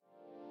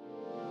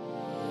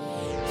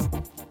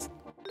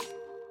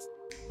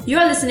You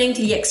are listening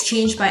to The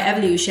Exchange by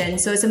Evolution.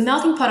 So it's a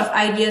melting pot of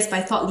ideas by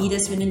thought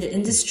leaders within the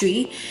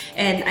industry.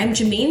 And I'm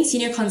Jermaine,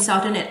 Senior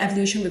Consultant at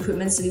Evolution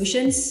Recruitment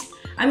Solutions.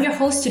 I'm your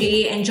host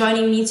today, and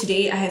joining me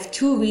today, I have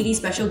two really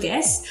special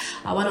guests.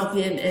 One of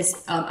them is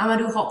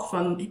Amadou Hock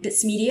from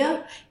Bits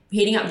Media,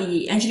 heading up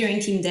the engineering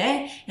team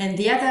there. And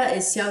the other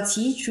is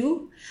Xiaoqi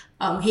Chu,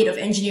 Head of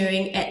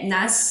Engineering at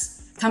NAS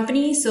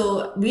company.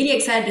 So really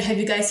excited to have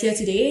you guys here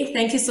today.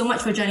 Thank you so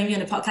much for joining me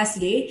on the podcast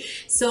today.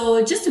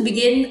 So just to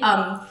begin,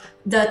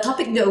 the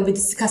topic that we'll be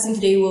discussing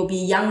today will be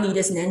young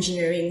leaders in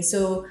engineering.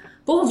 So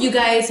both of you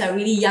guys are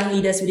really young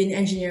leaders within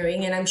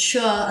engineering, and I'm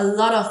sure a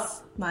lot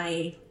of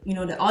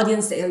the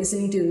audience that are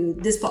listening to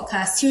this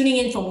podcast, tuning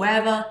in from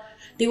wherever,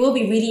 they will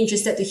be really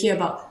interested to hear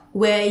about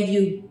where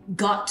you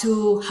got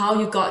to, how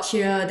you got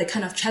here, the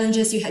kind of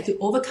challenges you had to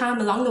overcome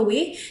along the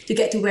way to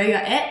get to where you're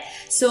at.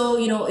 So,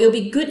 it'll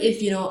be good if,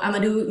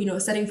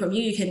 Amadou, starting from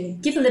you can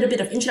give a little bit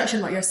of introduction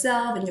about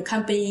yourself and your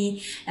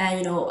company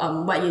and,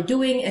 what you're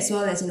doing, as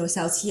well as,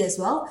 Xiaoqi as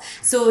well.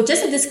 So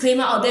just a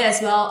disclaimer out there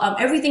as well,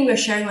 everything we're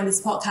sharing on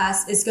this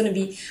podcast is going to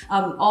be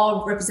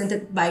all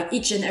represented by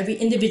each and every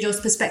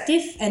individual's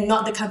perspective and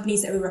not the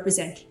companies that we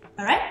represent.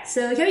 All right,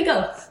 so here we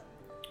go.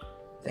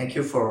 Thank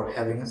you for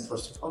having us,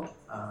 first of all.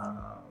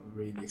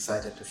 Really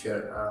excited to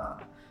share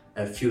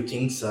a few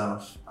things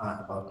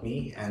about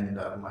me and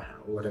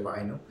whatever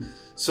I know.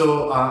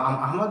 So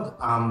I'm Ahmad.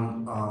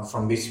 I'm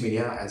from Bits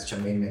Media, as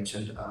Jermaine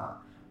mentioned.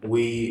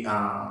 We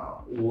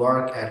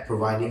work at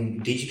providing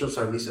digital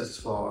services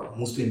for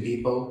Muslim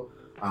people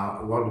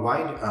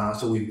worldwide.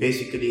 So we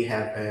basically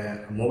have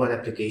a mobile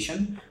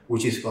application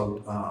which is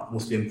called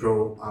Muslim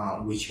Pro,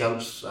 which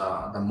helps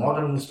the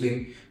modern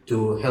Muslim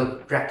to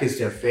help practice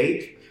their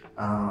faith.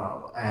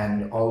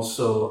 And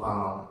also,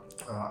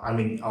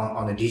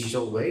 on a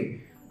digital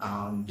way,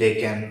 they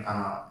can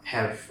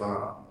have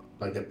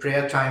like the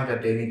prayer time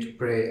that they need to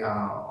pray,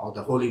 or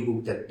the holy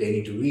book that they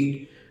need to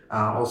read,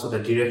 also the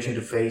direction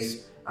to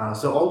face.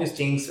 So all these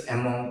things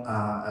among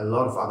a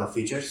lot of other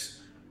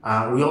features.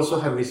 We also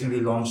have recently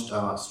launched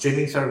a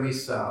streaming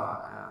service,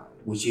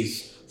 which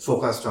is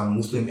focused on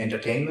Muslim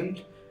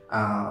entertainment,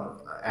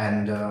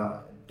 and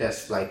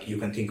that's like, you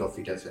can think of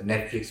it as a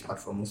Netflix but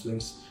for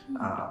Muslims.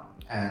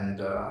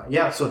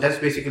 So that's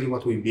basically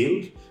what we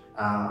build.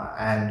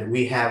 And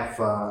we have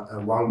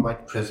a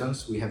worldwide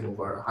presence. We have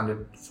over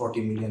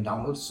 140 million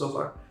downloads so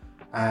far.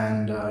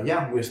 And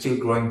we're still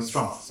growing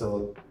strong.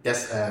 So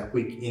that's a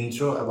quick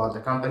intro about the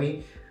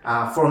company.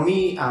 For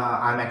me,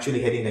 I'm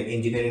actually heading the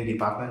engineering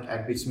department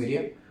at Bits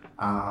Media.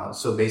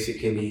 So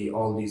basically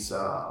all these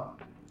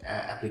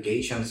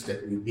applications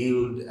that we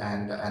build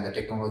and the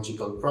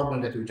technological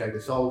problem that we try to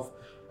solve,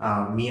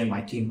 me and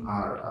my team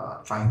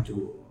are trying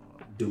to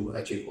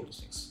achieve all those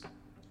things.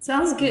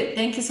 Sounds good.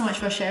 Thank you so much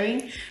for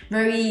sharing.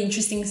 Very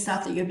interesting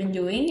stuff that you've been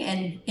doing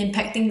and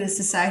impacting the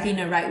society in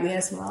the right way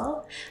as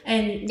well.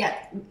 And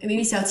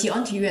maybe Xiaoqi,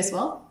 on to you as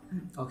well.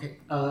 Okay,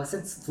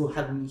 thanks for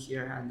having me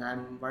here, and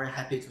I'm very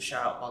happy to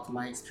share about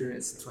my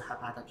experience to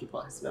help other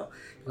people as well.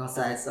 Because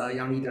as a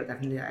young leader,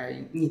 definitely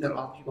I need a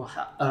lot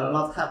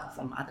of help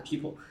from other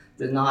people.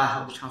 Then now I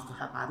have the chance to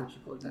help other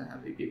people, then I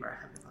will be very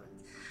happy about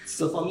it.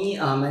 So for me,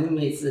 my name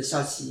is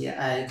Xiaoqi.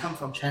 I come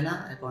from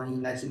China. I born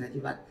in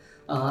 1991.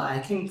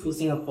 I came to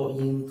Singapore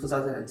in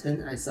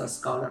 2010 as a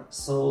scholar.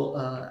 So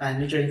I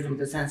majored in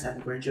computer science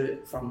and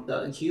graduated from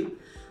the NTU.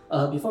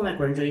 Before my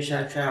graduation,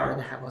 actually I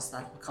already have a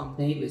startup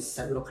company with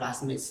several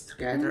classmates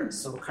together.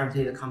 So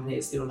currently the company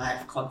is still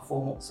alive, called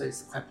Formal. So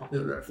it's quite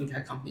popular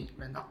fintech company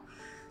right now.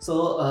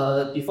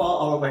 So before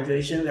our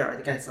graduation, we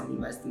already got some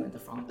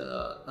investment from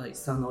the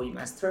external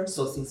investor.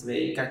 So since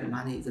we got the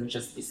money, then we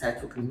just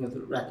decided to continue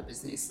to run the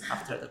business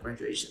after the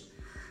graduation.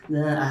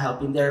 Then I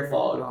have been there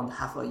for around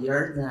half a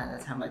year. Then at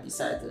that time I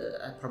decided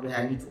probably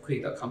I need to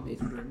quit the company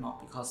to learn more,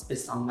 because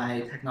based on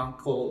my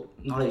technical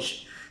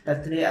knowledge,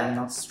 definitely I'm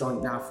not strong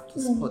enough to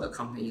support the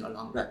company in the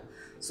long run.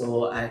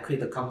 So I quit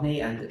the company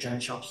and joined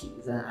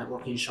Shopee. Then I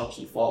worked in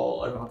Shopee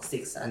for around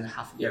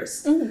 6.5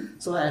 years.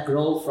 So I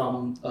grew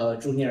from a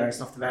junior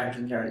software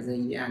engineer. Then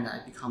in the end, I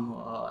become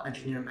an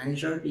engineering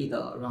manager, lead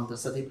around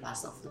 30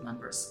 plus of the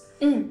members.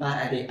 But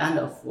at the end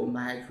of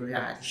my career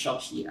at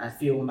Shopee, I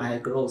feel my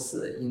growth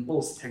in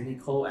both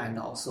technical and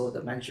also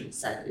the management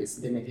side is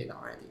limited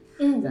already.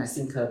 Then I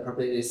think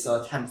probably it's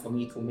time for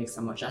me to make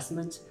some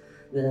adjustment.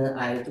 Then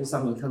I do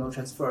some internal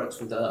transfer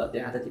to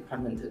the other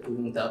department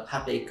doing the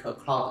public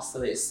cloud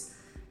service.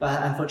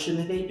 But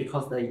unfortunately,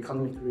 because the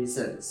economic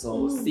reason,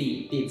 so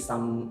C did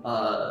some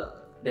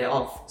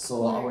layoff,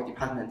 so our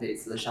department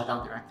is shut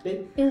down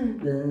directly.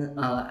 Then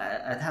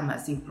at that time, I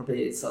think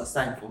probably it's a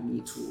sign for me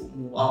to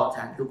move out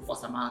and look for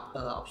some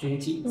other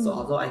opportunity. So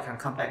although I can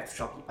come back to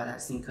Shopee, but I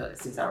think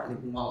since I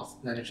already moved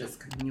out, then I just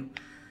continue.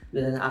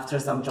 Then after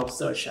some job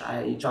search,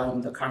 I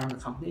joined the current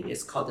company.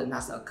 It's called the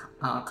NASA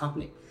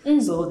company.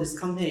 So this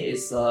company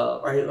is a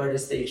very early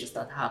stage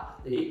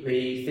startup.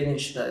 We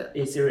finished the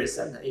A series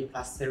and the A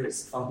plus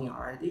series funding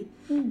already.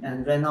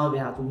 And right now we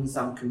are doing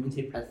some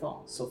community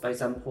platform. So for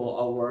example,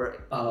 our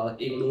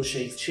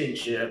Evolution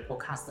Exchange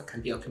podcast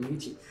can be a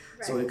community.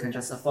 Right. So you can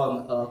just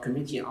form a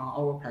community on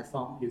our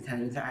platform. You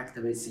can interact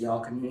with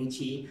your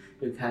community.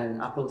 You can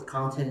upload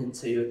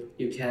content.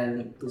 You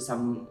can do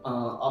some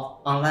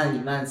online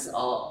events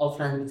or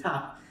offline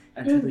meetup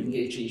and try to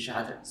engage each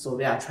other. So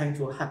we are trying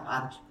to help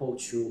other people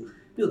to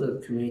build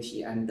the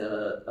community and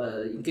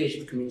engage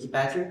the community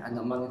better and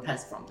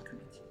monetize from the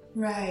community.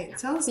 Right.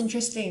 Sounds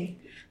interesting.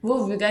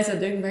 Both of you guys are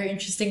doing very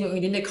interesting work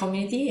within the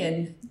community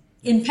and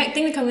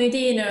impacting the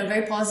community in a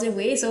very positive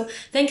way. So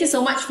thank you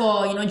so much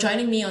for,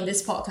 joining me on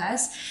this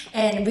podcast,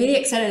 and I'm really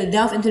excited to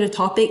delve into the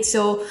topic.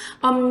 So,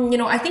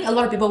 I think a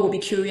lot of people will be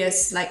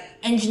curious, like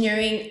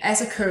engineering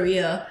as a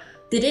career,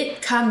 did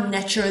it come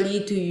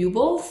naturally to you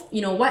both?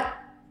 What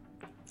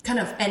kind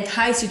of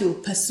enticed you to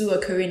pursue a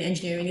career in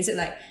engineering? Is it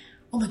like,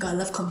 oh my God, I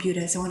love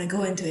computers, I want to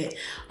go into it?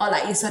 Or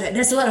like you saw that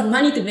there's a lot of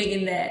money to make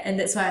in there and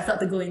that's why I thought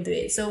to go into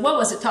it. So what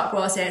was the thought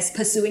process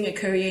pursuing a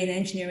career in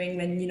engineering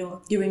when,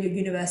 during your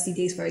university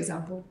days, for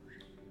example?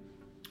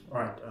 All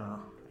right,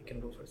 I can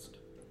go first.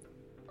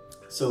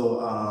 So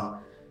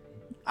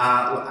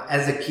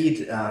as a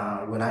kid,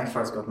 when I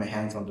first got my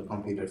hands on the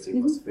computers, it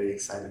was very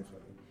exciting for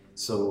me.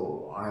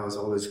 So I was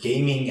always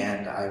gaming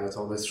and I was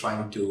always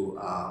trying to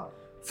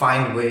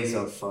find ways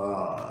of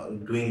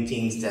doing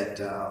things that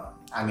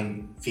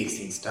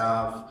fixing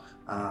stuff,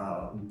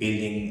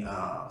 building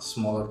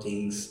smaller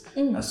things.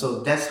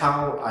 So that's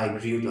how I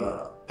grew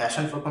the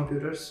passion for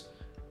computers.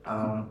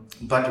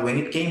 But when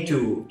it came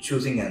to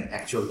choosing an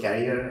actual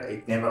career,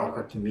 it never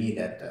occurred to me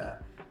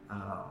that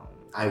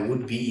I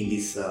would be in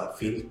this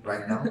field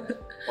right now.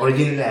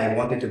 Originally, I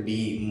wanted to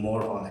be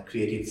more on a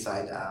creative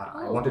side.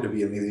 I wanted to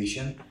be a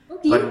musician.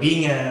 Okay. But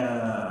being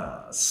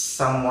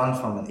someone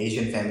from an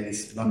Asian family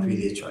is not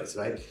really a choice,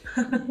 right?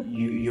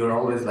 You're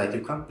always like, you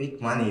can't make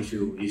money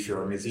if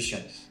you're a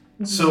musician.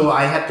 So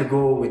I had to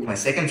go with my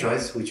second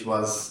choice, which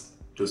was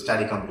to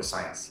study computer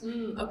science.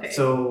 Okay.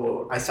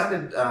 So I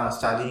started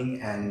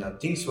studying and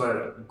things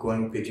were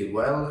going pretty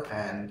well.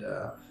 And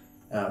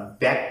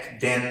back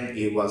then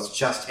it was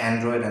just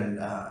Android and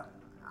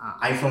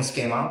iPhones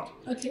came out.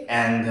 Okay.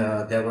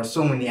 And there were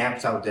so many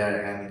apps out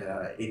there,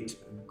 and it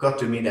got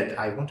to me that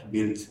I want to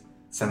build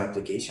some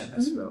application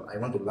as well. I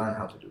want to learn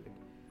how to do it.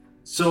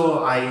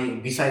 So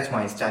besides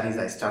my studies,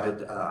 I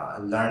started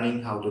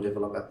learning how to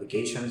develop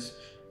applications,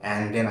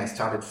 and then I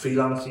started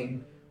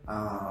freelancing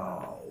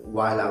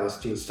while I was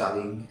still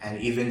studying,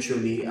 and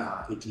eventually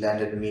it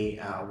landed me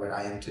where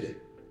I am today.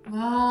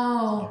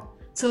 Wow. Yeah.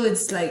 So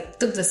it's like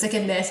took the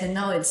second best, and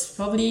now it's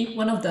probably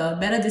one of the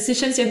better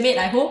decisions you've made,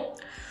 I hope.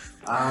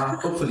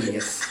 Hopefully,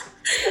 yes.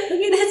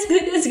 Okay,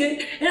 that's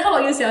good. And how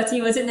about you,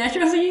 Xiaoqi? Was it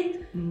natural for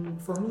you?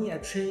 For me,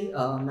 actually,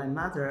 my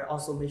mother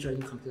also majored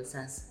in computer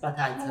science, but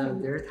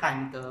at their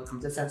time, the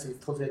computer science is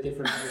totally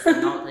different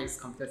from nowadays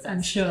computer science.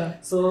 I'm sure.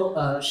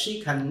 So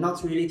she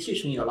cannot really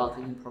teach me a lot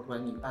in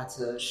programming, but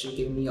she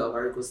gave me a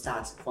very good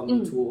start for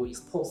me to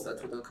expose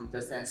to the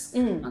computer science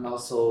and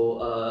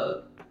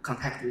also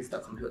contact with the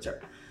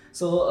computer.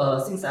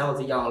 So since I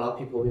was young, a lot of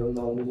people will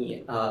know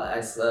me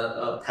as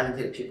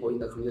talented people in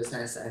the computer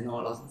science. I know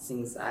a lot of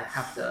things. I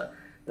have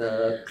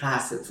the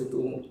class to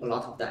do a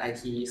lot of the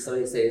IT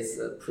services,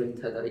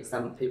 print the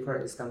exam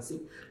paper, this kind of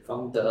thing,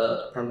 from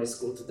the primary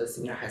school to the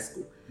senior high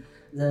school.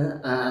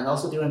 Then, and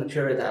also during the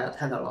period, I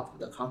attended a lot of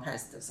the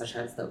contests, such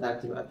as the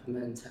web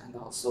development and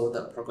also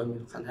the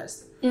programming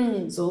contest.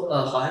 So,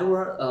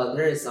 however,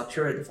 there is a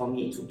period for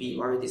me to be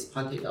very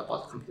disappointed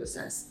about computer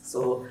science.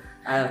 So,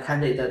 I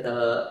attended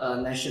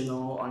the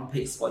National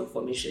Olympics for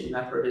Information in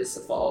my previous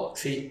for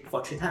three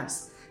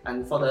times.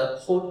 And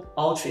for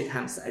all 3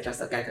 times, I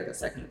just get the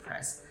second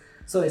prize.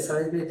 So it's a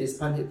little bit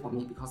disappointing for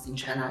me because in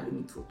China, you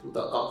need to do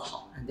the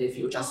Gaokao. And if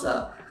you just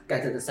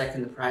get the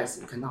second prize,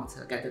 you cannot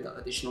get the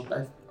additional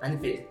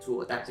benefit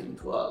to adapt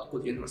into a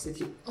good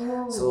university.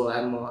 So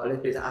I'm a little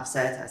bit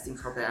upset. I think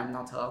probably I'm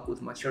not a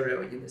good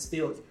material in this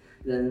field.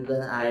 Then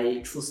when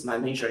I choose my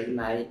major in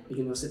my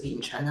university in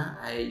China,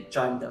 I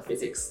joined the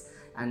physics.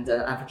 And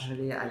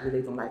unfortunately, I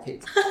really don't like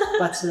it.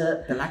 But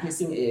the lucky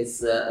thing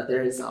is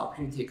there is an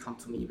opportunity come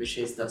to me, which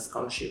is the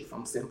scholarship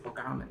from Singapore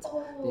government.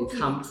 They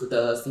come to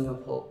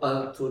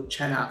the to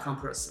China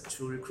campus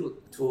to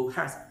recruit, to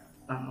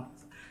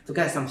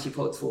get some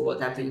people to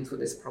adapt into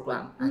this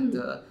program. And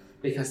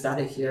we can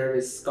study here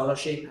with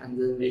scholarship, and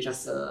then we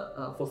just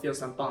fulfill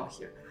some bond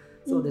here.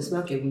 So this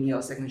will give me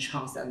a second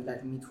chance and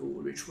let me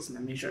to re-choose my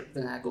major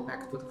when I go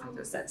back to the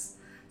computer science.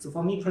 So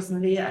for me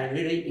personally, I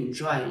really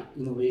enjoy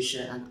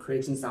innovation and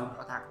creating some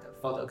product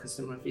for the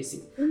consumer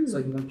facing. So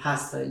in the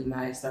past, in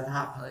my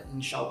startup, in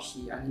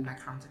Shopee, and in my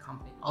current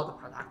company, all the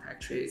product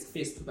actually is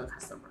faced to the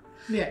customer.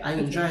 I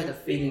enjoy the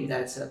feeling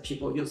that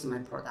people use my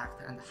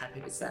product and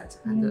happy with that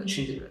and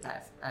change their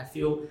life. I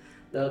feel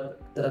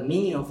the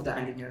meaning of the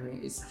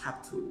engineering is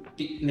have to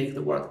make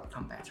the world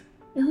become better.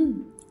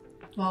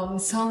 Wow, it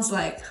sounds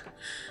like,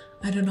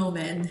 I don't know,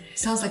 man. It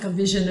sounds like a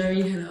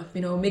visionary kind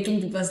of,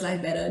 making people's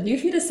life better. Do you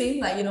feel the same?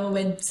 Like,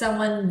 when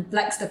someone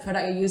likes the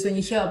product you use, when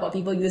you hear about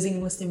people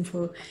using Muslim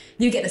Pro,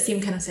 do you get the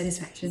same kind of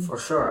satisfaction? For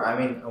sure. I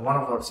mean, one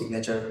of our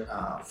signature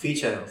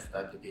feature of the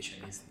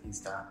application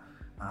is the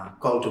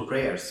call to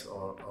prayers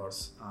or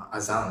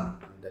azan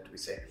that we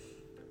say.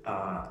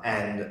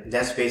 And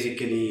that's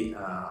basically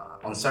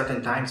on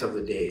certain times of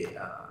the day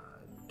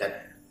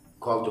that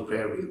call to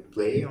prayer will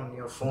play on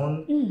your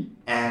phone,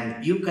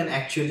 and you can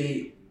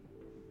actually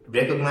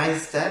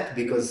recognize that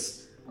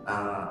because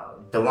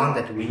the one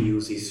that we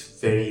use is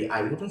very,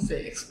 I wouldn't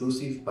say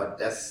exclusive, but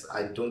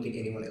I don't think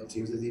anyone else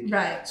uses it.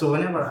 Right. So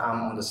whenever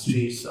I'm on the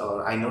streets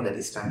or I know that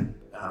it's time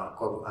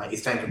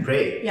to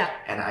pray, Yeah.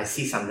 and I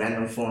see some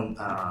random phone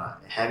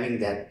having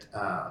that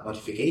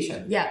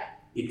notification, Yeah.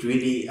 it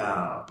really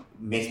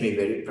makes me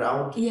very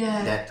proud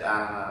Yeah.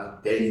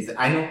 that there is.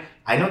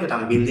 I know that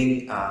I'm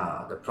building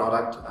the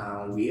product.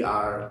 We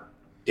are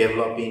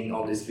developing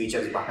all these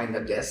features behind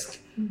the desk.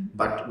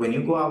 But when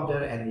you go out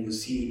there and you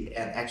see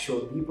an actual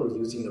people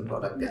using the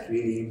product, that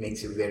really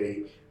makes you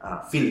very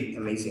feel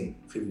amazing,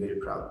 feel very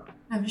proud.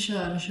 I'm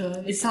sure.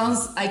 It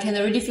sounds, I can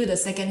already feel the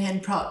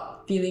second-hand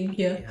proud feeling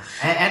here.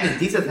 And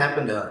this has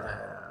happened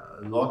a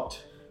lot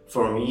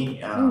for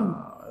me.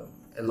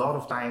 A lot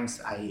of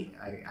times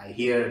I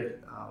hear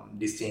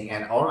this thing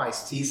or I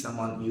see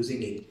someone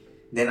using it,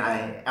 then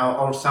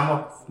or some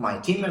of my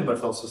team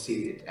members also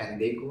see it and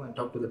they go and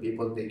talk to the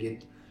people, they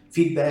get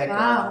feedback.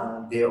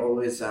 Wow. They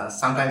always,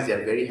 sometimes they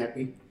are very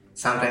happy,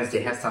 sometimes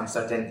they have some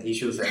certain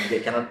issues and they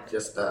cannot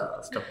just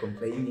stop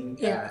complaining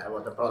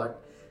about the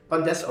product.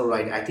 But that's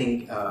alright. I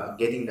think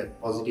getting the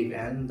positive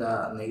and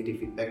the negative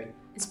feedback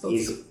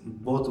is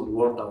both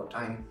worth our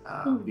time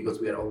because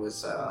we are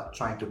always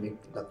trying to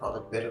make the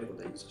product better for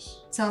the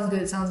users.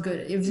 Sounds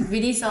good. It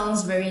really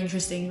sounds very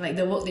interesting. Like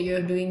the work that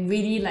you're doing,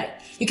 really, like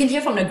you can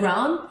hear from the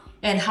ground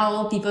and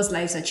how people's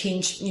lives are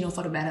changed,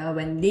 for the better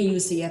when they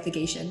use the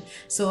application.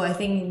 So I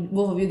think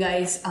both of you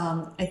guys,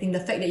 I think the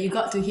fact that you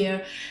got to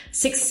hear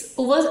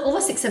over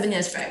 6-7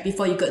 years, right,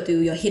 before you got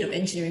to your head of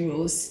engineering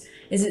roles,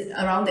 is it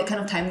around that kind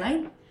of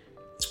timeline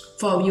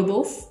for you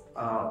both?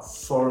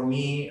 For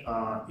me,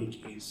 it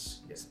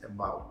is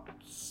about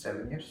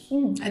 7 years.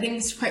 I think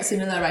it's quite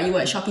similar, right? You were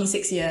at Shopee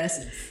 6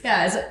 years.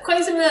 Yeah, it's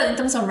quite similar in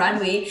terms of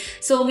runway.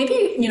 So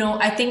maybe,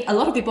 I think a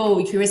lot of people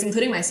will be curious,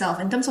 including myself,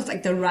 in terms of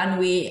like the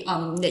runway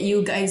that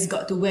you guys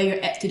got to where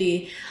you're at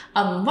today.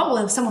 What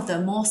were some of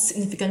the more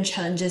significant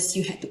challenges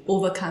you had to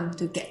overcome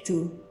to get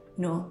to,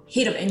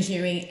 head of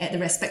engineering at the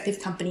respective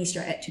companies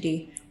you're at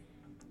today?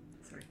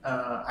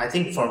 I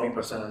think for me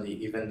personally,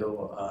 even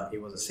though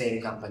it was the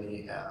same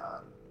company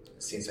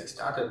since I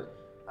started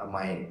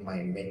my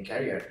main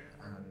career,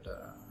 and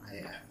I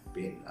have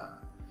been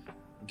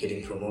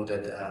getting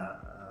promoted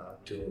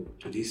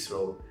to this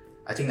role,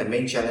 I think the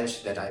main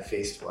challenge that I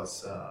faced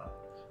was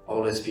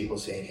always people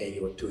saying, "Hey,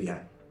 you're too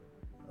young,"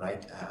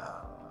 right?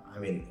 I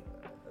mean,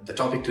 the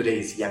topic today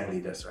is young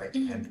leaders, right?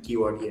 And the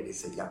keyword here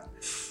is young,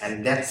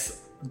 and that's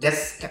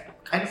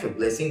kind of a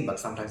blessing, but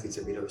sometimes it's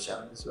a bit of a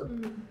challenge as well,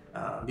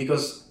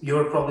 because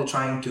you're probably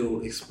trying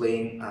to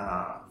explain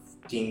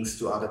things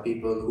to other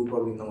people who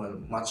probably know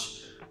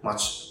much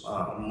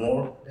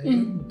more than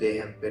you. They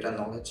have better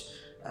knowledge,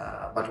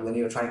 but when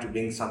you're trying to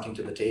bring something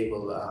to the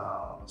table,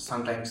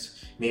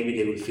 sometimes maybe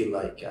they will feel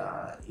like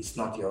it's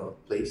not your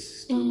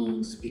place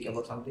to speak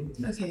about something.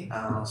 Okay.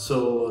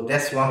 So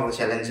that's one of the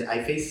challenges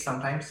I face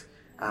sometimes,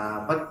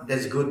 but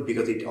that's good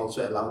because it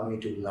also allowed me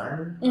to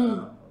learn.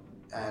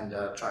 And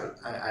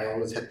I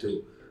always had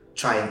to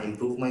try and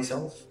improve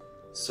myself.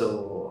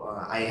 So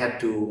I had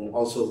to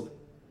also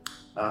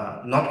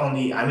not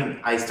only, I mean,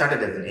 I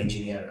started as an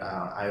engineer,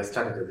 I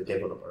started as a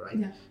developer, right?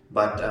 Yeah.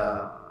 But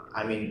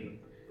I mean,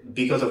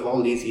 because of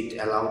all this, it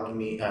allowed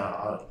me,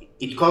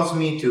 it caused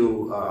me to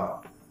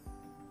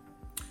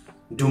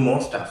do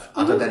more stuff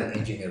other than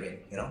engineering,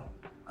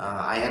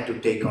 I had to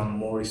take on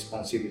more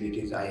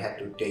responsibilities. I had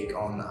to take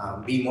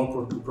on, be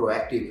more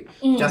proactive,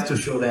 just to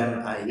show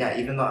them,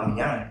 even though I'm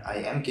young,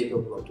 I am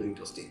capable of doing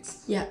those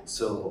things. Yeah.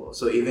 So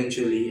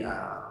eventually,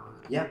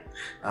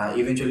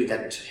 eventually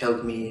that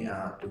helped me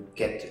to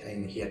get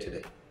in here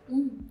today.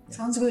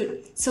 Sounds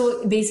good.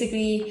 So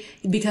basically,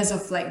 because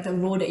of like the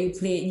role that you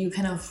played, you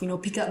kind of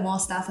pick up more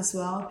stuff as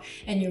well,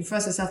 and you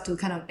force yourself to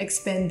kind of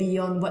expand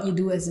beyond what you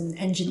do as an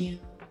engineer.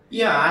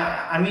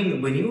 Yeah, I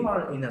mean, when you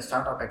are in a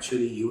startup,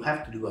 actually, you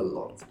have to do a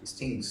lot of these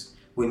things.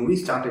 When we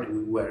started,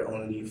 we were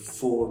only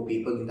 4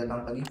 people in the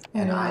company,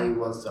 and I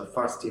was the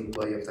first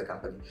employee of the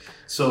company.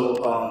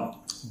 So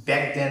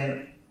back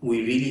then,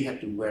 we really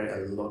had to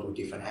wear a lot of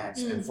different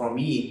hats. And for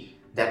me,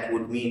 that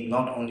would mean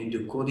not only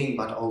do coding,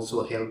 but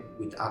also help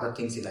with other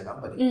things in the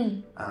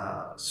company.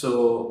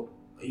 So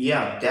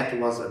yeah, that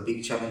was a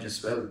big challenge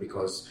as well,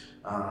 because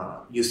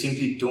you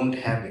simply don't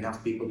have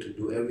enough people to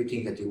do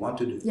everything that you want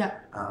to do. Yeah.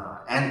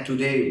 And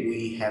today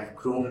we have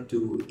grown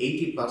to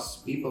 80 plus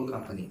people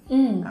company.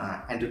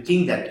 And to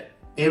think that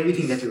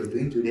everything that we were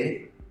doing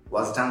today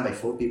was done by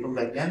 4 people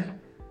back then,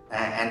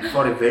 And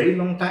for a very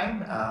long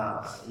time,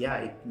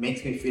 it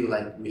makes me feel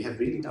like we have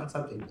really done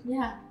something.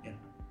 Yeah. Yeah.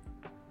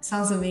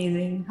 Sounds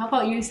amazing. How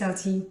about you,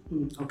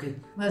 Xiaoqi? Okay.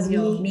 What's For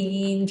your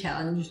me- main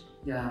challenge?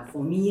 Yeah,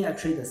 for me,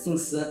 actually, the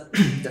things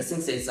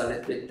is a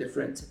little bit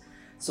different.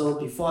 So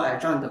before I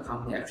joined the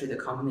company, actually,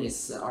 the company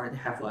is already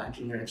have an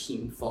engineering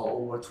team for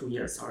over 2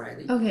 years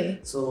already.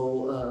 Okay.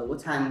 So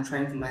what I'm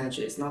trying to manage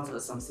is not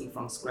something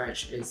from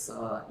scratch. It's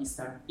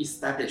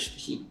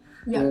established team.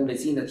 Yeah. And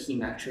within the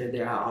team, actually,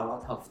 there are a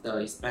lot of the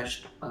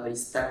established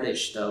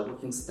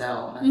working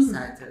style,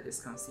 mindset,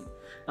 this kind of thing.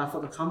 But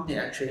for the company,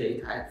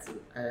 actually, at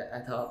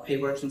a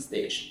pre-working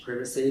stage.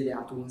 Previously, they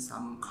are doing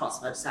some course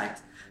website.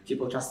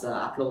 People just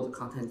upload the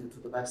content to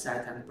the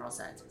website and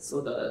browse it.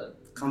 So the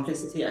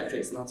complexity actually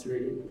is not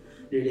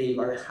really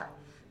very high.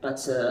 But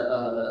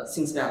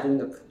since we are doing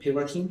the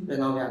pre-working, right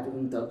now we are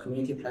doing the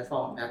community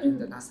platform, we are doing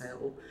the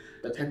NAS.io,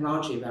 the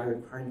technology we are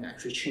requiring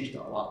actually changed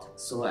a lot.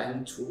 So I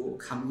need to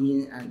come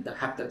in and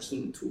help the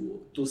team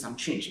to do some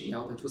change in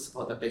order to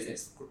support the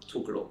business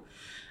to grow.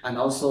 And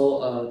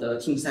also the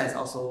team size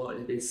also a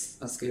little bit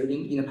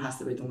scaling. In the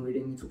past, we don't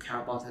really need to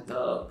care about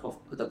the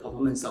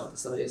performance of the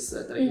service,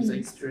 the user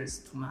experience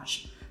too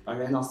much. But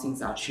right now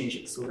things are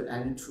changing, so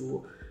I need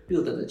to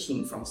build the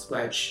team from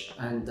scratch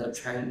and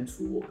trying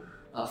to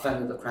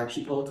find the correct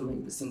people to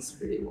make the things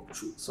really work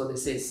through. So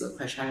this is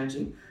quite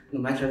challenging, no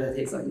matter that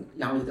it's a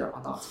young leader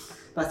or not.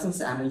 But since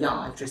I'm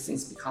young, actually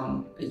things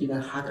become even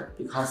harder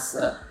because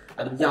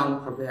I'm young,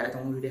 probably I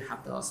don't really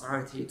have the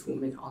authority to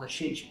make all the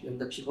change. Even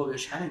the people will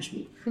challenge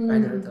me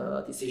whether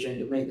the decision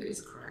you made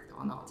is correct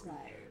or not.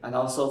 Right. And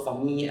also for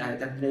me, I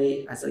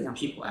definitely, as a young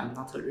people, I'm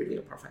not really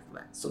a perfect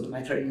one. So no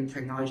matter in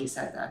technology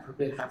side, I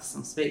probably have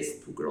some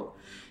space to grow.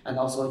 And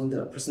also in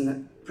the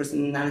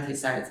personality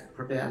side,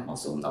 probably I'm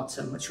also not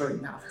mature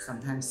enough.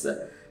 Sometimes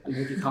I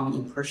may become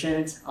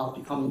impatient or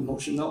become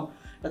emotional.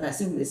 But I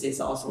think this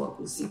is also a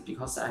good thing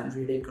because I'm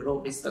really grow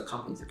with the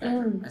company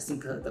together. I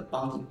think the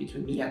bonding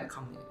between me and the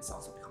company is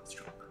also become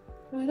strong.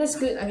 Well, that's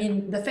good. I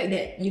mean, the fact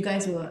that you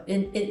guys were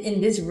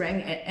in this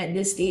rank at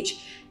this stage,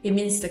 it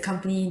means the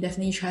company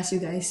definitely trusts you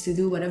guys to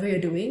do whatever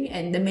you're doing,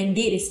 and the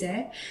mandate is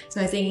there.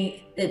 So I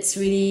think it's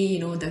really,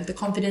 the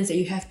confidence that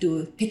you have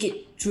to pick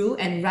it through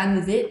and run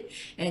with it,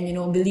 and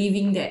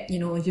believing that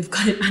you've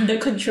got it under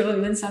control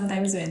even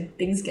sometimes when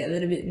things get a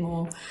little bit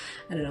more,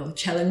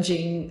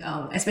 challenging,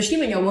 especially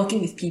when you're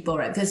working with people,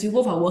 right? Because we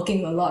both are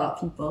working with a lot of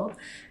people.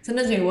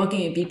 Sometimes when you're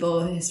working with people,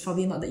 it's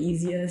probably not the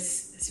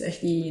easiest,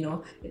 especially,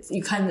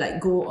 you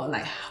can't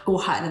go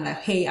hard and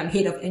hey, I'm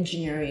head of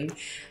engineering,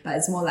 but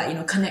it's more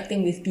like,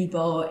 connecting with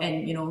people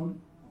and,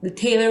 the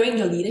tailoring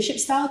your leadership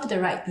style to the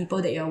right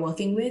people that you're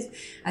working with.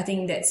 I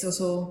think that's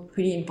also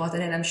pretty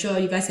important, and I'm sure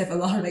you guys have a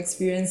lot of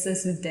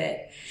experiences with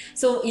that.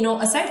 So,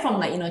 aside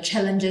from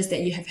challenges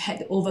that you have had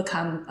to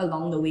overcome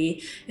along the way,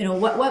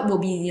 what will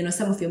be,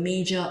 some of your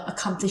major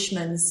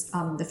accomplishments?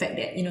 The fact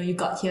that, you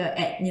got here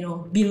at,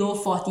 below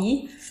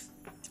 40.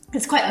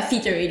 It's quite a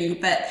feat already,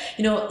 but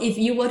if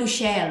you were to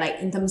share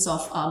in terms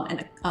of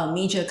a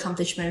major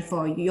accomplishment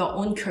for your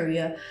own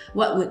career,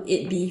 what would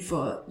it be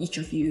for each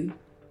of you?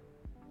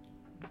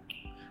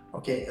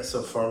 Okay,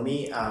 so for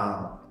me,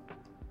 I've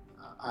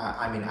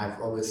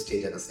always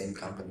stayed at the same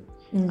company.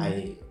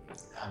 Unlike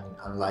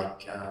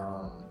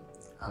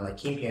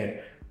him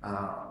here,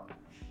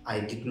 I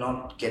did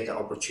not get the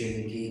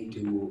opportunity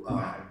to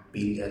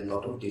build a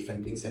lot of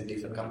different things in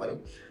different companies.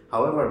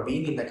 However,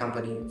 being in the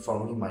company,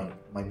 for me,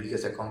 my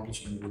biggest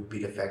accomplishment would be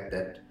the fact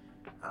that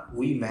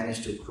we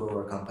managed to grow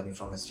our company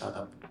from a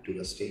startup to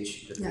the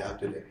stage that we are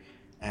today.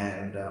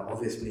 And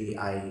obviously,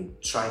 I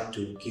tried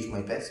to give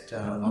my best,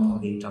 not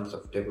only in terms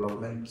of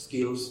development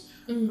skills,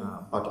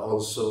 but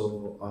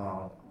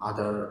also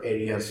other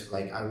areas.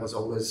 Like I was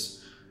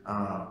always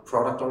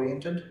product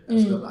oriented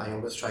as well. I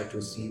always try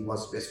to see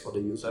what's best for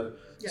the user.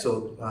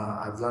 So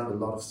I've learned a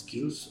lot of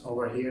skills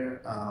over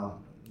here.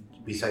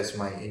 Besides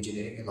my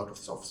engineering, a lot of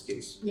soft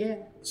skills.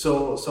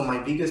 So my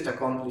biggest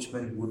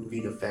accomplishment would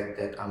be the fact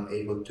that I'm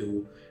able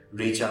to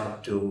reach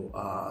out to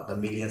the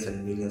millions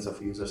and millions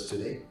of users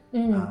today,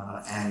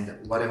 and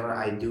whatever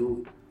I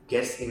do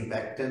gets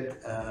impacted.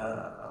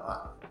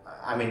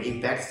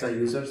 Impacts the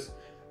users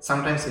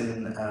sometimes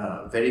in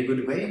a very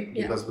good way,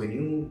 because when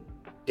you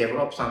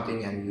develop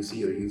something and you see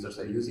your users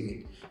are using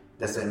it,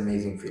 that's an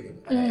amazing feeling,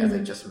 as I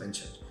just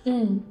mentioned.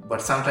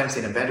 But sometimes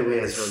in a bad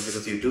way as well,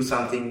 because you do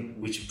something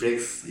which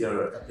breaks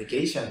your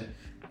application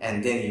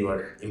and then you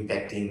are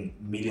impacting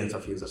millions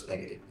of users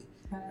negatively.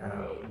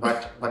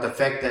 But the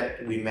fact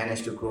that we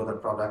managed to grow the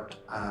product,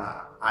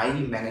 I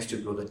managed to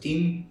grow the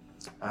team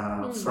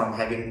from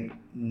having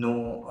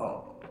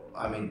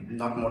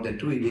not more than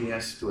 2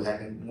 engineers to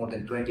having more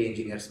than 20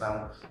 engineers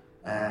now,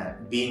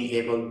 being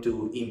able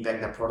to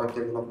impact the product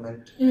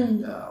development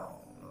and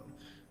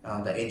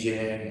the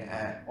engineering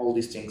and all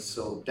these things.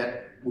 So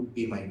that would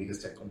be my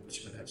biggest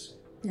accomplishment also.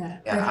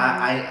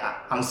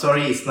 I'm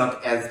sorry it's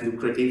not as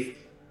lucrative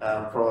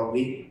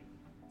probably,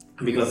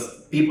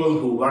 because people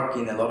who work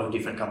in a lot of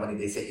different companies,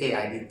 they say, hey,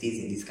 I did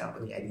this in this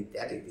company, I did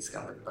that in this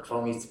company. But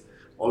for me, it's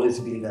always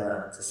been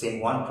the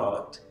same one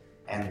product.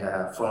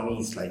 And for me,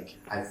 it's like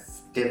I've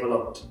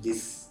developed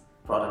this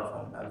product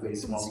from a very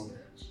small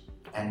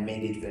and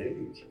made it very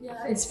big.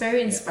 Yeah, it's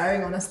very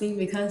inspiring, honestly,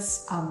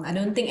 because I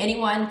don't think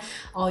anyone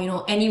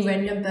or any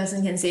random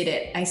person can say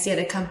that I stay at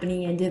a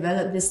company and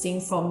develop this thing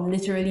from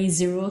literally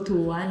 0 to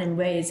 1 and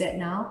where is it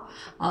now.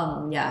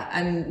 Yeah,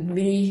 I'm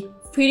really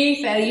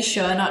pretty fairly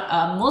sure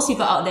not most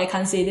people out there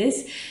can't say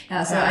this.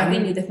 Yeah, so I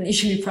think you definitely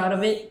should be proud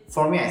of it.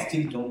 For me, I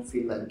still don't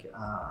feel like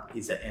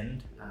it's the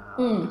end.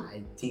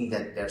 I think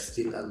that there's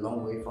still a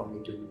long way for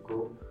me to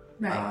go.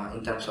 Right.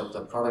 In terms of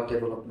the product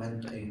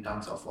development, in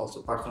terms of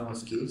also personal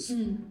skills.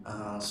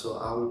 So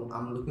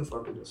I'm looking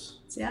forward to this.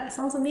 Yeah,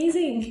 sounds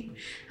amazing.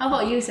 How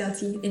about you,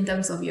 Xiaoqi, in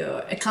terms of your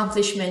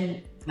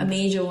accomplishment, a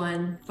major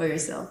one for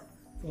yourself?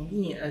 For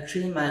me,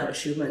 actually, my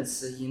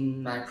achievements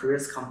in my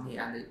previous company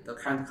and the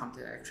current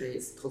company actually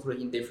is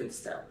totally in different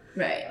style.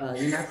 Right.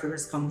 In my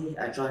previous company,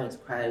 I joined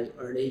quite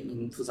early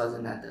in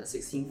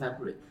 2016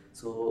 February.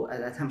 So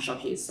at that time,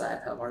 Shopee is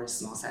at a very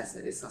small size.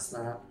 It's a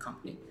startup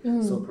company.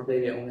 So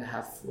probably we only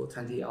have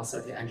 20 or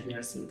 30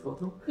 engineers in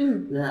total.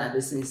 Then I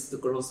witnessed the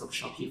growth of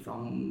Shopee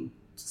from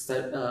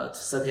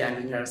 30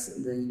 engineers.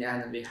 Then in the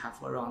end, we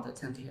have around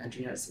 20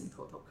 engineers in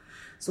total.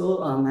 So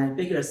my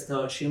biggest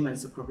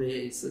achievements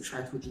probably is to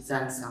try to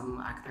design some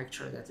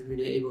architecture that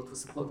really able to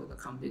support the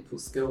company to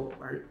scale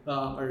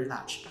very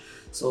large.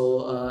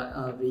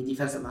 So we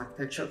defined some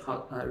architecture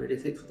called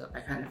related to the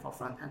backend for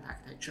front-end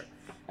architecture.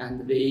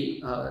 And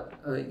we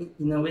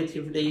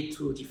innovatively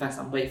to define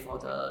some way for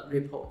the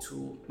repo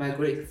to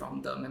migrate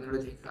from the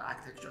monolithic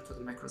architecture to the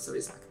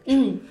microservice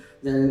architecture.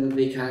 Then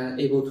we can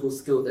able to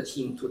scale the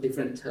team to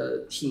different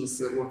teams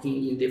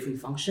working in different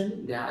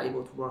functions. They are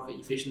able to work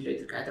efficiently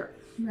together.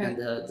 Right.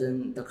 And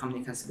then the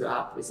company can scale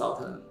up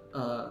without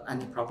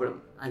any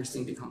problem.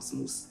 Everything becomes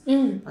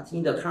smooth. But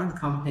in the current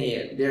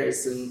company, there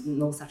is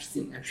no such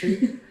thing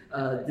actually.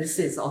 This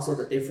is also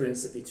the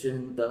difference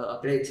between the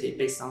ability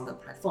based on the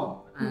platform.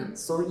 And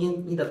so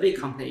in the big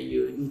company,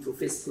 you need to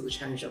face the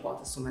challenge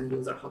about so many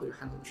users, how do you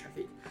handle the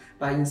traffic.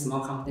 But in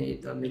small company,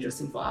 the major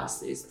thing for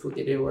us is to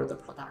deliver the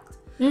product.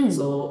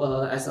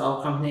 So as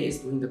our company is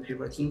doing the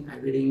pivoting, I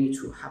really need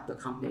to help the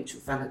company to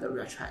find the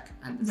right track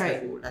and try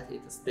to let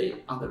it stay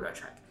on the right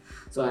track.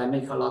 So I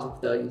make a lot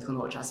of the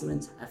internal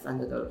adjustments. I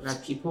find the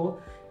right people,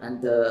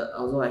 and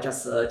although I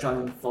just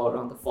joined for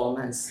around 4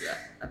 months,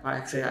 but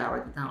actually I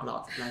already done a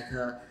lot. Like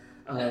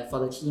for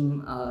the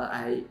team,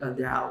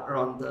 there are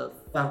around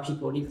 5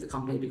 people leave the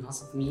company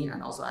because of me,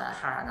 and also I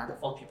hire another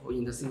 4 people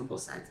in the Singapore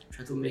side,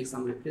 try to make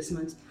some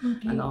replacement,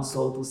 and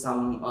also do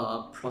some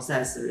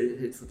process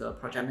related to the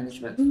project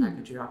management,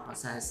 like Jira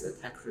process,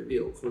 tech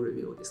review, code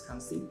review, this kind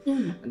of thing,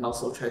 and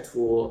also try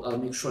to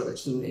make sure the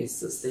team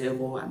is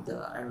stable and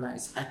everyone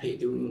is happy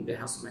during they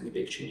have so many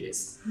big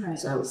changes. Right.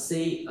 So I would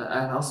say,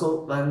 and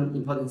also one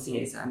important thing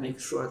is I make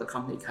sure the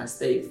company can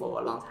stay for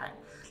a long time.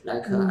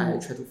 Like I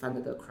try to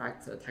find the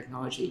correct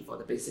technology for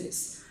the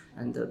business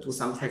and do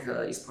some tech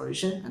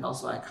exploration, and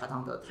also I cut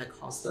down the tech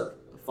cost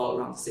for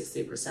around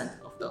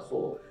 60% of the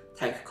whole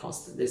tech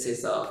cost. This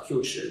is a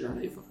huge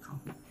runway for the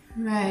company.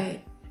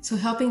 Right. So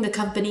helping the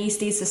company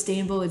stay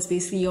sustainable is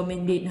basically your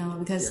mandate now,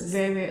 because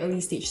very, very early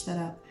stage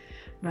startup.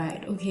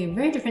 Right. Okay.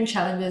 Very different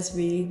challenges,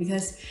 really,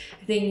 because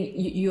I think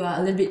you are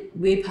a little bit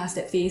way past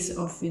that phase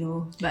of,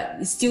 but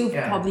it's still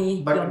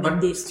probably your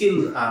mandate. But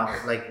still,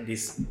 like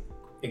this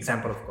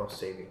example of cost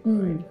saving,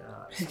 right?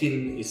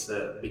 Still is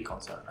a big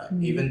concern.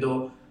 Even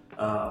though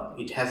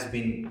it has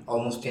been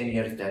almost 10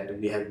 years that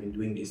we have been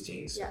doing these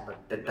things, but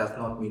that does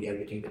not mean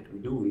everything that we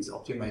do is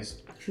optimized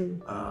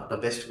the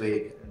best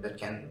way that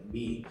can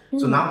be.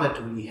 So now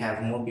that we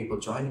have more people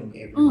joining,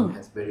 everyone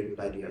has very good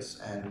ideas,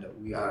 and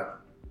we are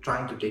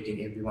trying to take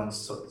in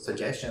everyone's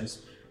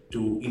suggestions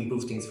to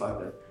improve things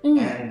further.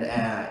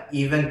 And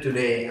even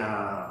today,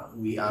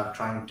 we are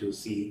trying to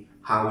see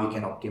how we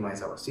can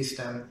optimize our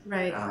system,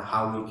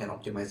 how we can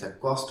optimize the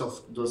cost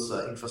of those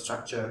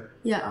infrastructure,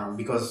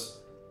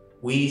 because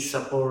we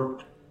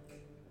support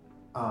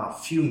a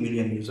few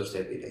million users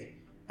every day,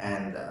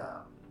 and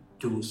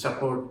to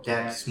support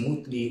that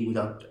smoothly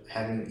without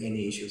having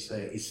any issues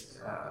is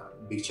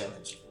a big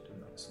challenge, to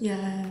be honest.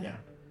 Yeah.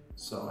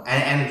 So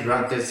and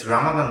there's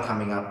Ramadan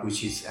coming up,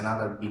 which is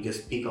another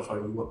biggest peak of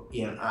our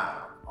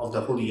of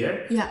the whole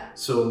year.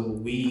 So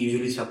we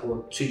usually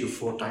support 3 to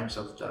 4 times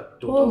of the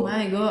total. Oh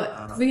my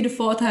god, 3 to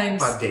 4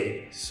 times per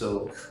day.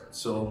 So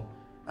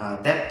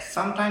that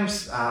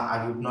sometimes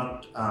I would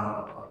not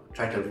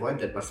try to avoid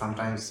that, but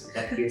sometimes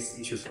that creates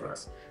issues for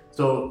us.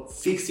 So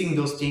fixing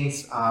those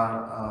things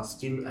are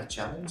still a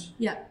challenge.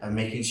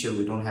 Making sure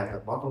we don't have the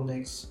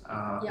bottlenecks.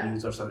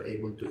 Users are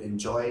able to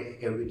enjoy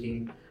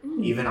everything.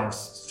 Even our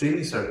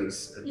streaming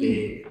service,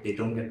 they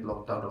don't get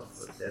locked out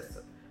of their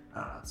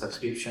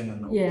subscription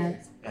and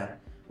all.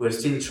 We're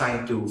still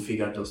trying to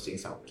figure those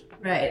things out.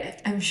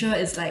 Right. I'm sure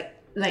it's like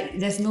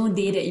there's no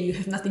day that you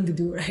have nothing to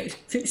do, right?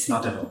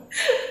 Not at all.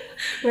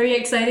 Very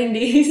exciting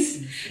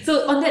days.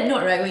 So on that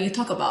note, right, when you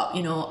talk about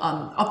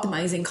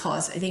optimizing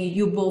costs, I think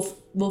you both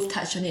both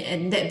touched on it,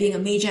 and that being a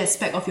major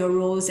aspect of your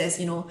roles as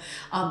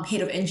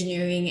head of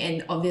engineering,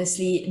 and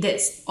obviously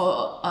that's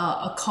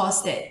a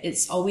cost that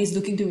it's always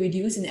looking to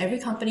reduce in every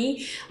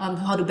company.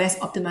 How to best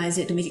optimize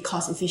it to make it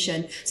cost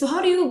efficient. So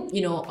how do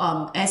you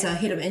as a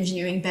head of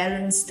engineering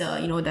balance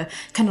the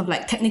kind of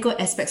like technical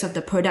aspects of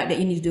the product that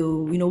you need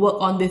to work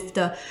on with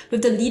the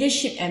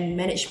leadership and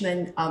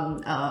management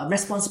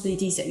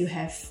responsibilities that you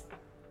have?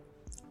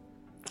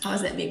 How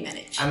is that being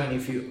managed? I mean,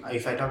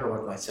 if I talk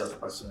about myself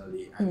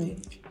personally, I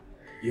think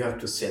you have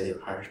to sell your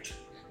heart.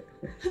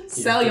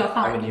 Sell your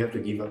heart. I mean, you have to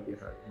give up your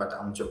heart, but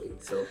I'm joking.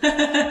 So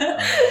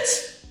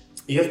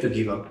you have to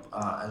give up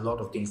a lot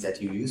of things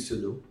that you used to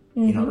do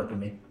in order to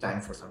make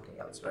time for something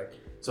else, right?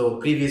 So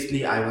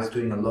previously I was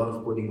doing a lot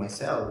of coding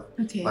myself,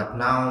 but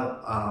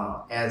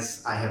now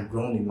as I have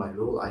grown in my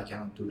role, I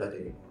cannot do that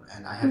anymore,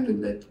 and I have to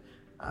let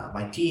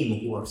my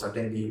team, who are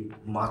certainly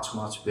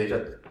much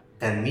better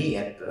than me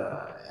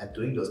at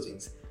doing those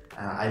things,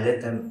 I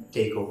let them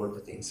take over the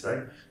things,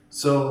 right?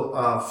 So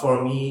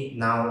for me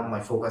now, my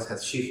focus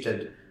has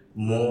shifted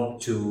more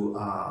to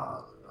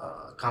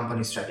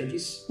company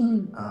strategies,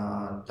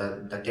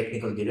 the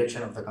technical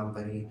direction of the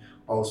company,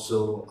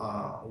 also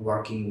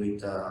working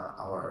with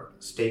our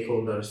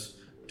stakeholders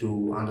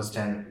to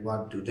understand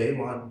what do they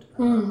want,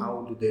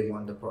 how do they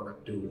want the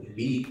product to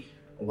be,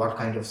 what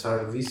kind of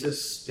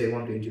services they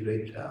want to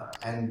integrate,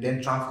 and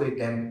then translate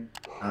them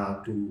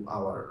to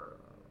our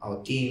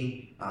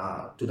team,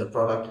 to the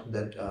product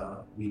that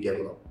we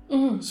develop.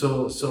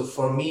 So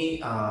for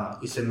me,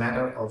 it's a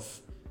matter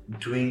of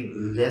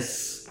doing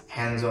less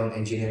hands-on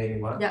engineering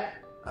work,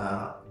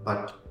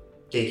 but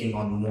taking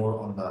on more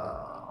on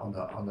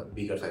the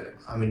bigger side.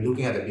 I mean,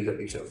 looking at the bigger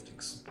picture of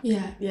things.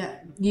 Yeah.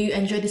 Do you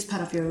enjoy this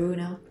part of your role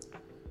now?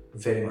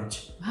 Very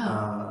much.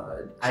 Wow.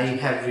 I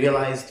have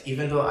realized,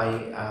 even though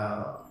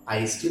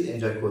I still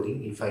enjoy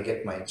coding, if I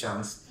get my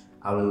chance,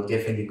 I will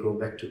definitely go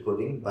back to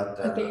coding. But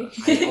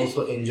I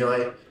also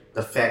enjoy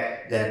the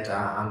fact that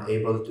I'm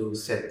able to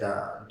set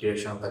the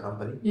direction of the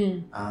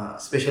company.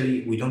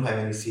 Especially, we don't have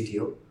any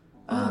CTO.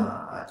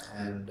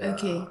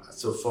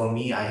 So for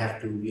me, I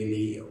have to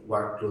really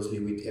work closely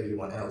with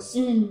everyone else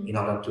in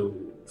order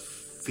to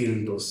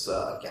fill those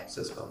gaps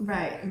as well.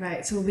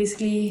 Right. So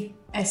basically,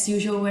 as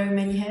usual, wearing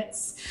many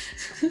hats.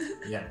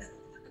 Yeah.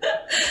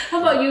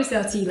 How about you,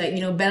 Celty?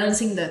 Like,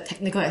 balancing the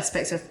technical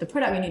aspects of the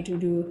product you need to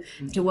do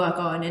to work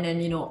on, and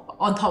then,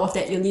 on top of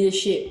that, your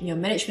leadership, your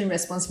management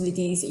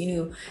responsibilities,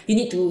 you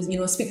need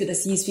to, speak to the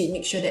C-suite,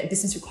 make sure that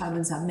business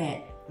requirements are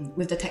met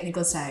with the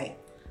technical side.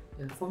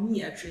 Yeah, for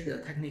me, actually, the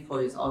technical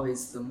is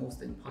always the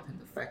most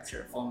important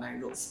factor for my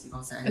roles,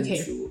 because I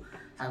need to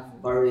have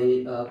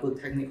very good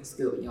technical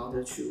skill in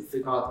order to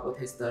figure out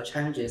what is the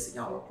challenges in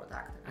our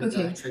product,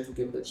 and try to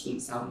give the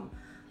team some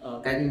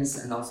guidance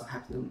and also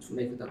help them to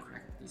make the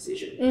correct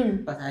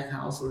decision. But I can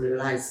also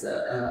realize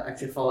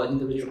actually for an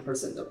individual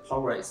person, the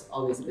power is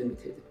always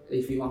limited.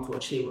 If you want to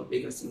achieve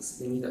bigger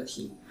things, you need a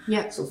team.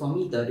 So for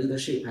me, the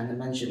leadership and the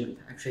management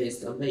actually is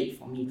the way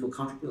for me to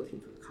contribute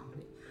into the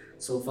company.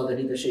 So for the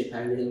leadership,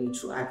 I really need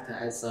to act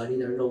as a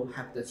leader role,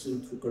 help the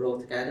team to grow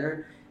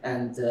together,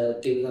 and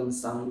give them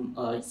some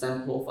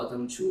example for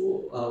them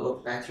to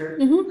work better,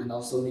 and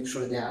also make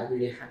sure they are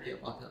really happy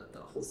about the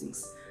whole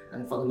things.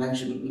 And for the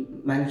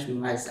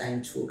management wise, I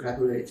need to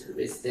collaborate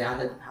with the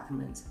other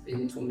departments. We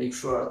need to make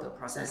sure the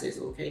process is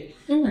okay.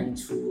 I need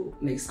to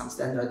make some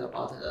standard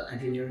about the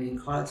engineering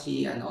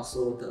quality and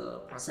also the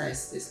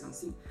process, this kind of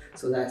thing,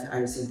 so that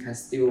everything can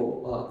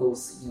still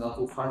goes in a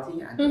good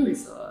quality and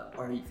with a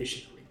very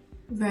efficient way.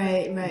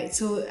 Right.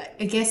 So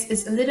I guess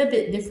it's a little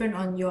bit different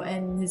on your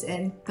end, his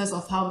end, because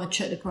of how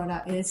mature the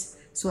product is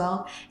as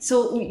well.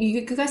 So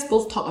you guys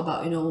both talk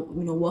about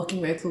working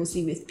very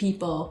closely with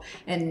people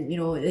and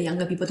the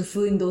younger people to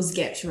fill in those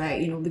gaps,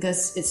 right?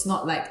 Because it's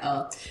not like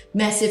a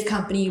massive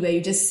company where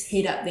you just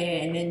head up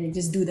there and then you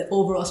just do the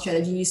overall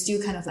strategy. You still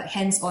kind of like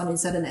hands-on in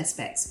certain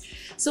aspects.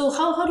 So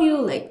how do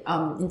you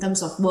in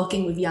terms of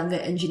working with younger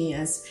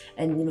engineers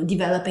and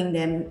developing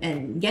them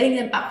and getting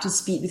them up to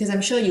speed? Because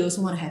I'm sure you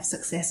also want to have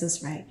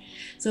successes, right?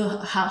 So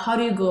how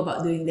do you go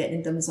about doing that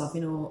in terms of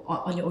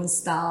on your own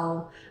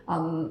style?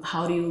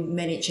 How do you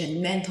manage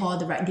and mentor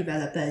the right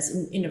developers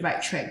in the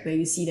right track where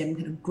you see them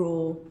kind of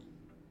grow?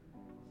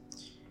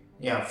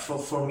 Yeah,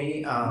 for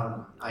me,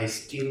 I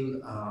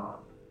still,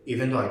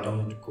 even though I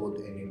don't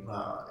code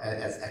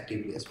as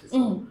actively as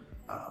before,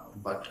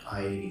 but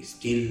I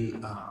still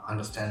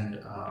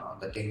understand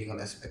the technical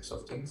aspects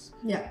of things.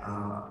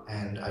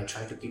 And I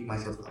try to keep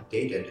myself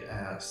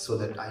updated so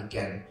that I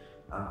can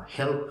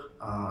help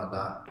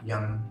the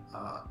young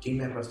team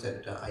members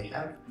that I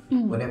have.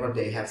 Whenever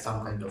they have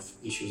some kind of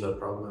issues or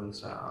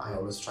problems, I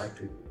always try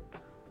to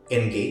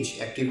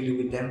engage actively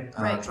with them,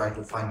 try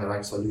to find the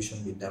right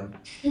solution with them,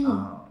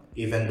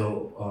 even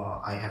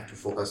though I have to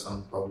focus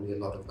on probably a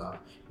lot of the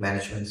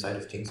management side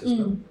of things as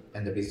well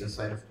and the business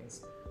side of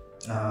things.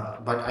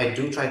 But I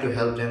do try to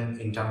help them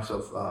in terms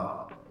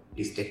of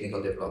these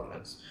technical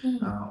developments.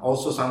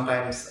 Also,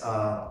 sometimes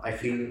I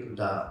feel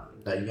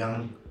the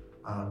young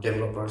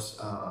developers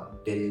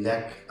they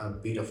lack a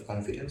bit of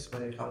confidence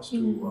when it comes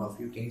to a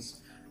few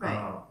things.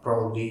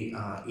 Probably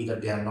either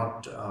they are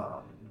not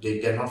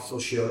they're not so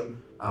sure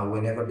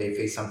whenever they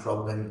face some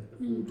problem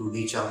to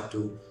reach out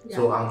to.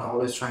 So I'm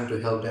always trying to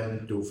help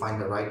them to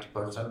find the right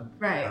person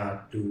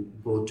to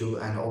go to,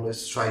 and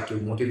always try to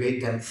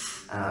motivate them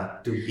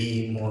to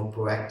be more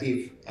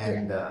proactive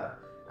and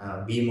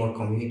be more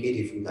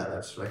communicative with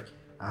others,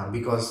 right?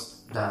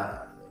 Because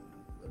the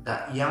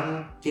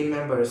young team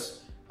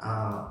members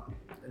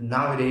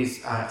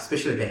nowadays,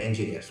 especially the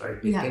engineers,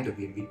 right? They tend to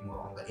be a bit more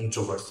on the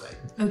introvert side.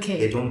 Okay.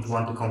 They don't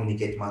want to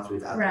communicate much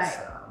with others.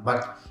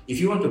 But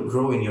if you want to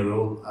grow in your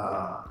role,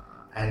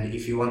 and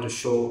if you want to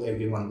show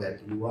everyone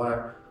that you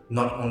are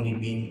not only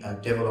being a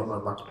developer,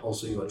 but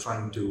also you are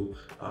trying to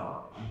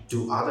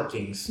do other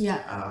things,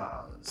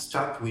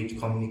 start with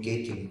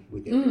communicating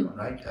with everyone,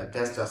 right?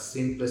 That's the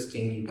simplest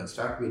thing you can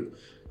start with.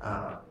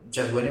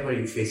 Just whenever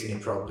you face any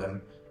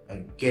problem,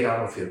 and get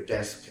out of your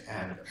desk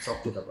and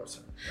talk to the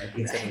person, right?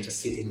 Instead of just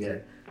sitting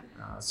there.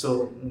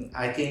 So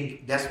I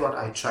think that's what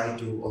I try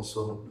to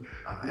also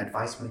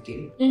advise my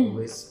team,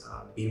 always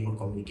be more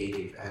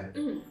communicative,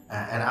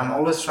 and I'm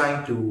always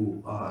trying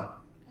to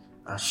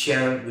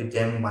share with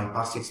them my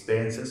past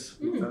experiences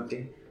with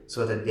something,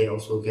 so that they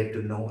also get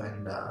to know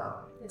and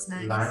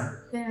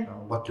learn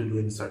what to do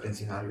in certain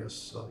scenarios.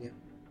 So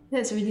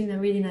that's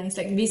really nice.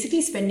 Like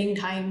basically spending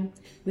time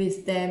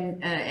with them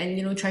and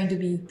you know, trying to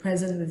be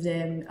present with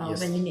them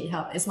when they need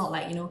help. It's not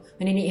like, you know,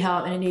 when they need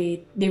help and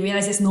then they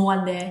realize there's no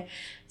one there.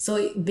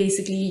 So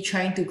basically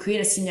trying to create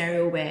a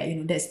scenario where, you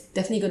know, there's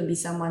definitely going to be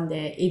someone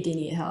there if they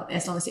need help,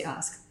 as long as they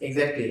ask.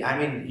 Exactly. I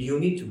mean, you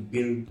need to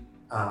build.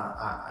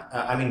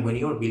 I mean, when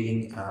you're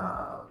building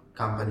a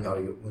company or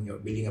when you're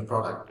building a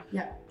product,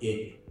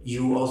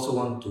 you also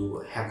want to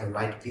have the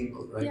right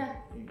people, right?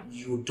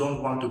 You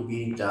don't want to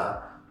be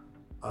the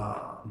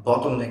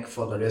bottleneck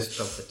for the rest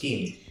of the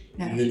team.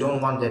 You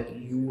don't want that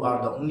you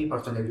are the only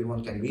person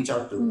everyone can reach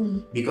out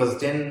to, because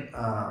then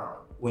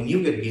when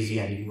you get busy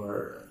and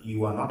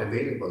you are not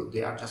available,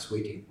 they are just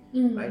waiting,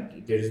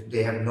 right?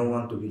 They have no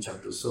one to reach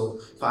out to. So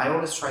I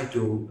always try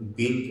to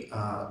build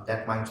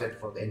that mindset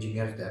for the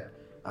engineers that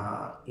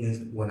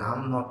when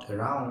I'm not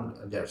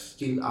around, there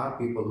still are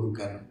people who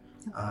can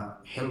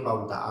help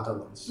out the other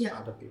ones,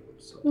 other people.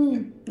 So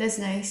that's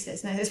nice.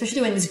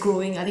 Especially when it's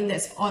growing. I think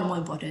that's all the more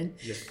important.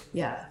 Yes.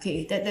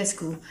 Okay, that's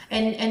cool.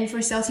 And for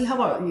Celsi, how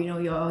about, you know,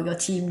 your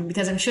team?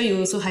 Because I'm sure you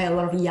also hire a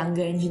lot of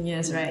younger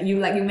engineers, right? You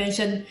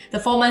mentioned the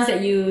 4 months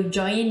that you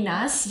joined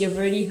NAS, you've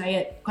already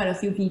hired quite a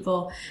few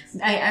people.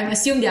 I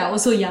assume they are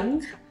also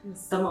young.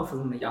 Some of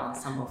them are young,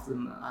 some of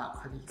them are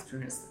quite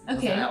experienced.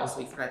 Okay. I also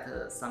expect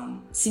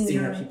some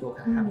senior people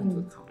can come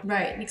into the company.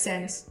 Right, makes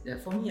sense. Yeah,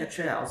 for me,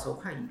 actually, I also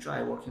quite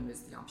enjoy working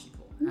with young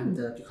people, and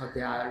because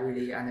they are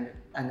really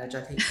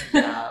energetic, they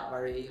are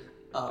very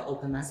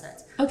open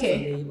mindset.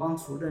 Okay. So they want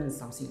to learn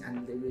something,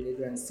 and they really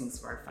learn things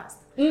very fast.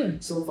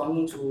 So for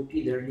me to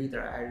be their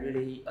leader, I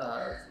really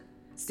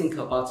think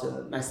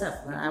about myself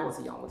when I was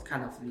young, what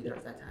kind of leader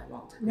that I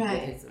want,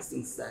 what is the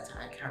things that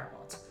I care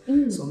about.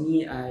 So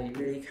me, I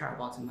really care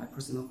about my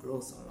personal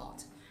growth a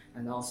lot,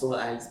 and also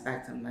I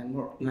expect my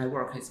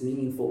work is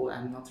meaningful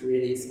and not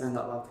really spend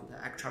a lot of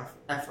the extra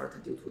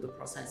effort due to the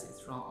process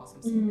is wrong or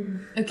something.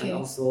 Okay. And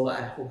also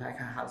I hope I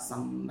can have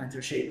some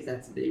mentorship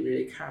that they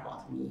really care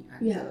about me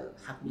and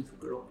help me to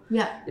grow.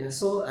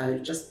 So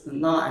just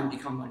now I'm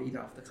become a leader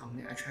of the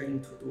company. I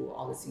trying to do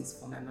all the things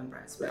for my member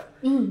as well.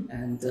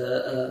 And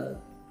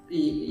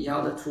in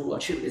order to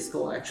achieve this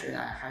goal, actually,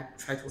 I have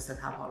tried to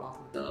set up a lot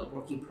of the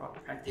working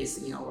practice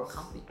in our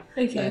company.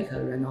 Okay. Like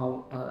right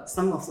now,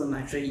 some of them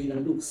actually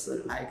even looks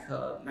like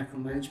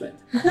micromanagement.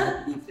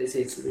 I believe this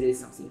is really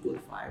something good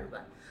for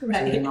everyone. Right.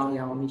 So right now in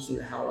our meeting,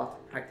 we have a lot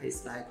of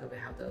practice, like we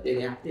have the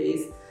daily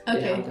updates,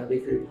 we have the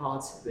weekly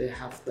reports, we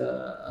have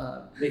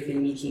the weekly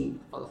meeting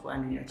for the whole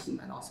engineer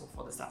team and also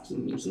for the staff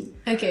team meeting.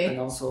 Okay.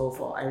 And also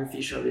for every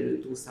feature, we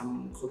will do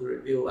some code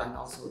review and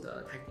also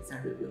the tech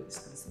design review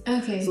discussing.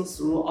 Okay. So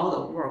through all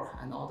the work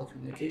and all the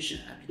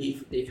communication, I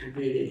believe they can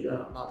really learn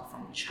a lot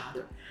from each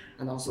other.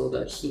 And also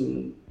the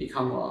team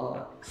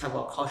have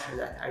a culture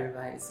that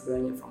everyone is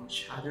learning from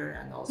each other,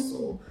 and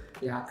also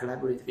they are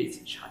collaborate with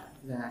each other.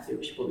 Then I feel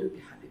people will be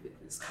happy with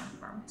this kind of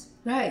environment.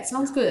 Right,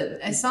 sounds good.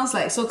 It sounds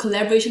like, so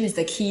collaboration is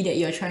the key that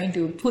you're trying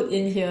to put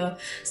in here.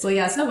 So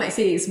some might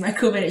say it's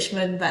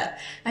micromanagement, but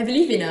I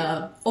believe in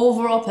a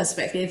overall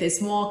perspective,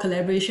 it's more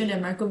collaboration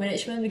than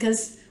micromanagement,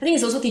 because I think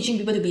it's also teaching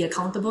people to be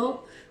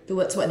accountable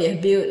towards what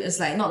they've built. It's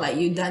like not like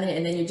you've done it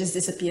and then you just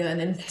disappear and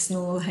then there's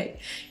no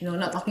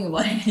not talking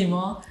about it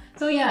anymore.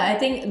 So I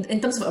think in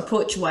terms of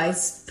approach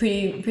wise,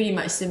 pretty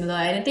much similar.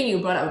 And I think you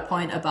brought up a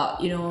point about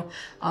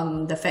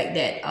the fact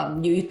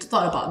that you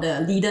thought about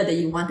the leader that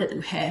you wanted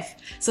to have.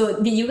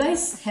 So did you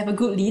guys have a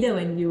good leader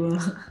when you were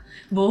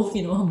both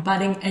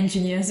budding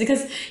engineers?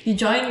 Because you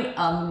joined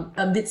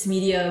Bits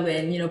Media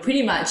when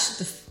pretty much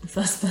the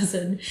first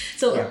person.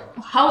 So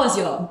how was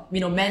your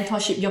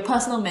mentorship, your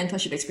personal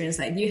mentorship experience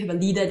like? Do you have a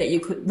leader that you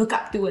could look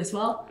up to as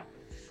well?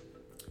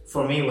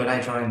 For me, when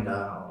I joined,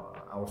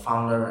 our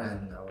founder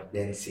and our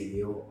then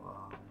CEO,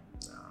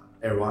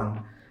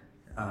 Erwan.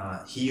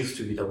 He used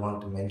to be the one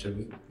to mentor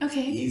me.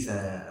 Okay. He's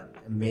an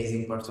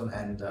amazing person,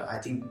 and I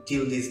think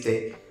till this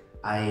day,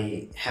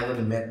 I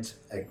haven't met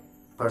a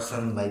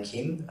person like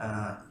him.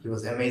 He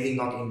was amazing,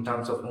 not in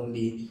terms of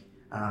only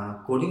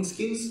coding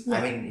skills. Yeah.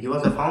 I mean, he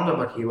was a founder,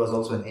 but he was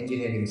also an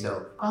engineer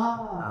himself.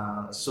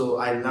 Oh. So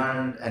I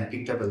learned and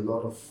picked up a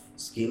lot of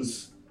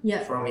skills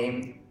Yeah. from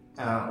him,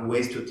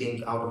 ways to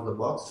think out of the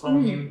box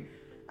from him.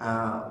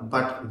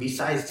 But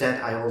besides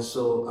that, I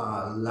also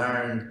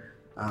learned.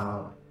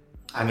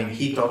 I mean,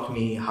 he taught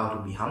me how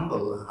to be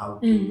humble, how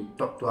to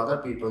talk to other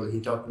people.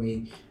 He taught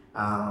me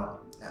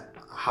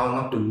how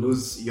not to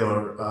lose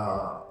your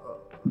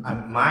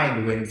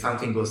mind when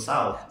something goes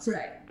south.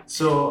 Right.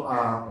 So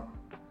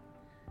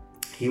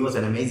he was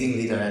an amazing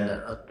leader, and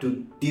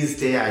to this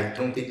day, I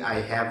don't think I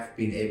have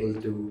been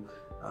able to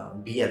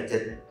be at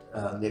that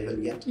level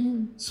yet.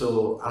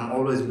 So I'm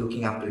always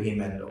looking up to him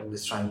and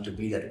always trying to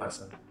be that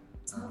person.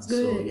 Sounds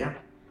So good. yeah,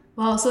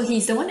 Wow, so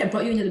he's the one that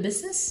brought you into the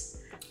business?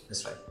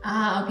 that's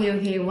right.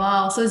 Okay.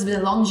 Wow. So it's been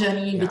a long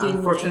journey Yeah, between.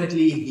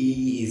 unfortunately,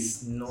 he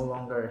is no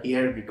longer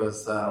here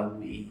because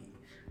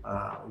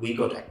we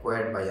got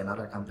acquired by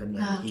another company,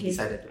 and he Okay.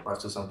 decided to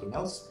pursue something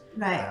else.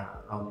 Right.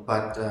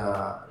 But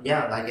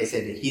yeah, like I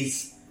said,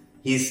 his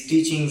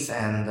teachings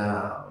and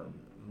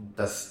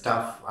the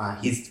stuff,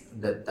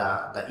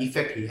 the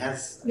effect he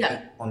has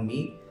Yeah. on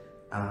me,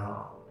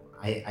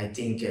 I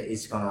think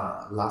it's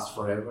gonna last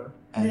forever.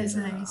 And That's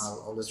nice.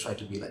 I'll always try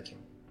to be like him.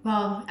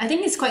 Wow, I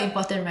think it's quite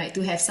important, right,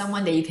 to have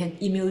someone that you can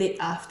emulate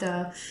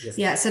after. Yes.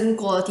 Yeah, certain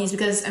qualities,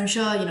 because I'm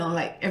sure,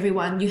 like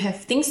everyone, you have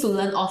things to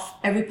learn off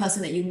every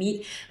person that you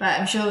meet. But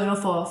I'm sure,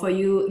 for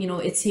you,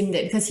 it's him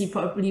that, because he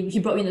brought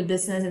you into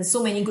business and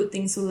so many good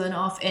things to learn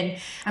off. And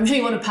I'm sure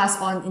you want to pass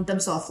on in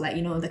terms of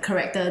the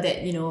character that,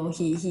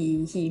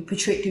 he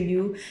portrayed to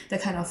you, the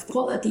kind of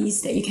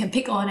qualities that you can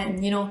pick on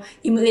and,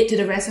 emulate to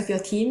the rest of your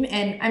team.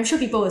 And I'm sure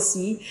people will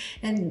see,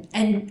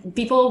 and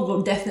people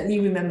will definitely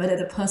remember that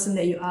the person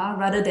that you are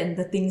rather than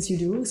the things you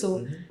do.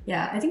 So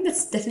yeah, I think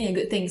that's definitely a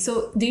good thing.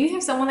 So do you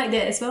have someone like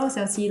that as well,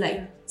 Celsi,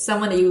 like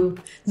someone that you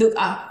look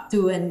up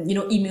to and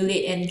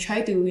emulate and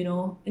try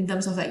to in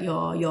terms of like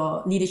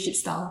your leadership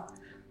style?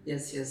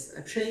 Yes.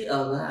 Actually,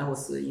 when I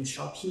was in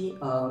Shopee,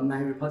 my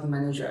reporting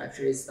manager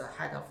actually is the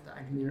head of the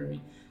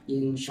engineering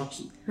in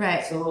Shopee.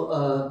 Right.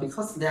 So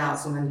because there are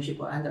so many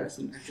people under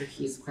him, actually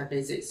he's quite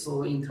busy.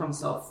 So in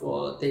terms of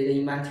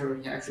daily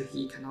mentoring, actually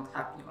he cannot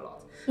help me a lot.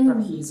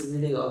 But he's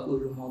really a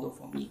good role model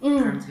for me.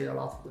 Currently, a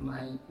lot of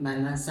my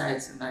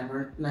mindset and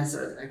my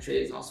method actually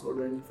is also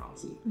learning from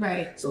him.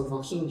 Right. So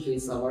for him,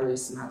 he's a very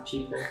smart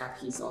people, but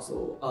he's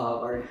also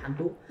very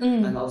humble,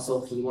 and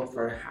also he works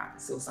very hard.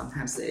 So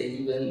sometimes it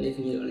even make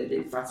me a little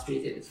bit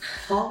frustrated.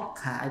 How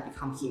can I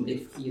become him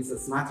if he's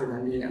smarter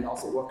than me and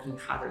also working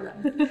harder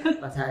than me?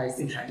 But I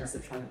think I just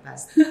try my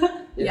best.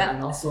 Yeah.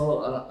 And also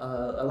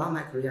along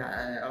my career,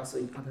 I also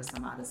encountered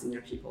some other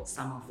senior people.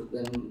 Some of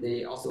them,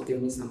 they also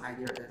give me some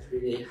idea that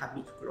really helped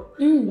me to grow.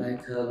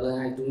 Like when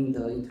I doing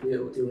the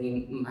interview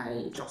during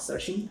my job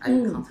searching, I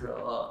encountered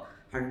a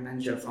hiring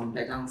manager from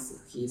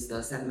Bagans. He's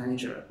the site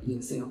manager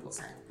in Singapore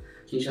side.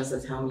 He just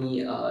tell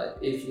me,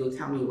 if you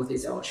tell me what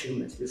is your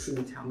achievement, you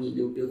shouldn't tell me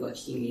you build a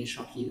team in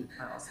Shopee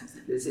or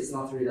something. This is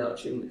not really an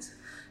achievement.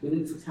 You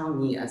need to tell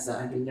me as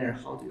an engineer,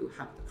 how do you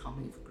help the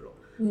company to grow?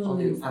 How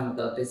do you find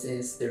the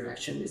business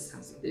direction? This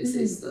kind of thing. This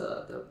is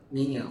the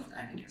meaning of the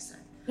engineer side.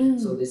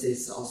 So this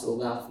is also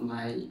one of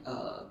my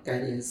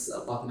guidance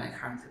about my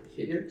current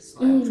behavior.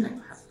 So I'm trying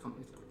to have the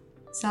company to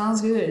grow.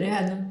 Sounds good.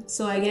 Yeah. No.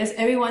 So I guess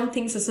everyone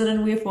thinks a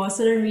certain way for a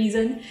certain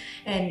reason,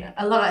 and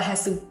a lot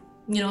has to,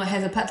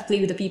 has a part to play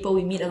with the people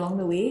we meet along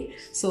the way.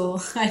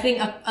 So I think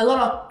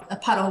a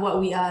part of what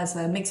we are is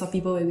a mix of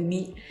people that we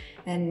meet,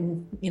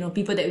 and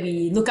people that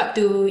we look up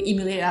to,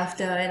 emulate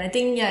after. And I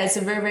think it's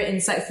a very, very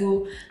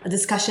insightful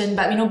discussion.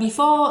 But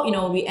before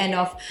we end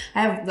off,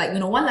 I have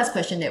one last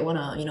question that I want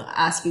to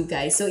ask you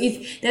guys. So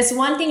if there's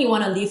one thing you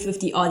want to leave with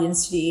the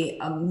audience today,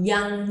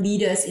 young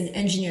leaders in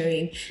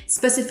engineering,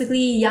 specifically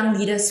young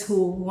leaders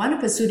who want to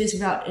pursue this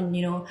route and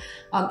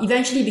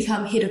eventually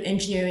become head of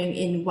engineering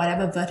in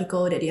whatever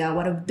vertical that they are,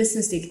 whatever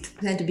business they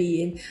plan to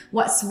be in,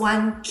 what's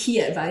one key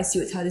advice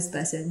you would tell this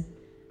person?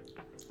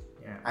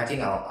 I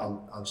think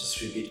I'll just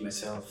repeat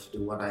myself to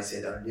what I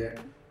said earlier.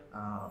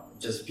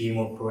 Just be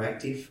more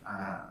proactive.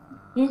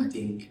 I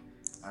think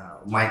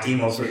my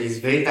team also is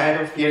very tired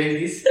of hearing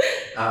this,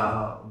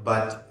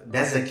 but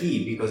that's the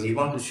key, because you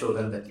want to show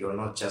them that you're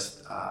not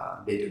just a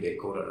day-to-day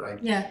coder, right?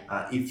 Yeah.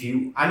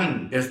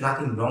 There's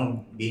nothing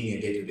wrong being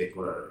a day-to-day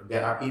coder.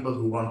 There are people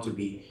who want to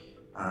be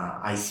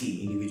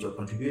IC, individual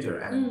contributor,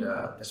 and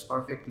that's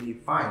perfectly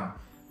fine.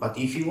 But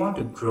if you want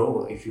to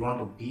grow, if you want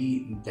to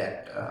be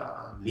that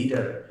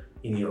leader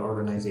in your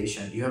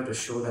organization, you have to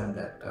show them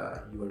that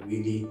you are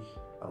really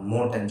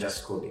more than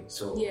just coding.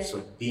 So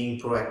being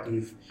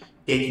proactive,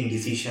 taking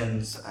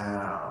decisions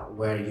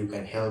where you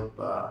can help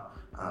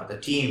the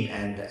team,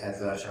 and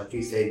as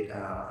Shafi said,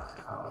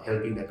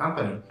 helping the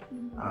company.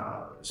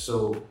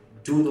 So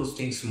do those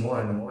things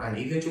more and more, and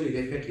eventually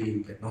definitely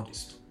you get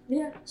noticed.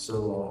 Yeah.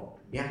 So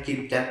yeah,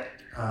 keep that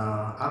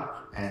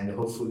up, and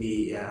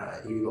hopefully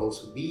you will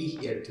also be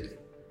here today.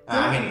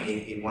 I mean,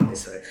 in one day,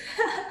 sorry.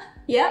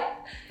 Yeah.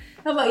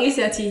 How about you,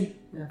 Xiaoqi?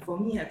 Yeah, for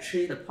me,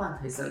 actually, the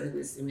point is a little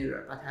bit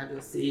similar, but I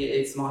will say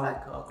it's more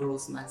like a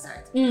growth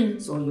mindset.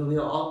 So you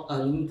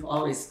need to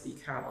always be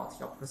care about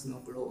your personal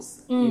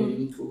growth. You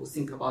need to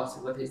think about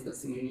what is the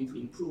thing you need to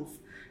improve,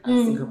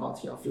 and think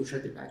about your future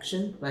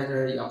direction,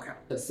 whether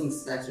the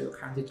things that you're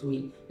currently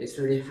doing is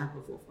really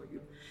helpful for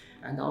you.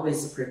 And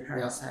always prepare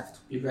yourself to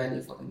be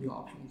ready for the new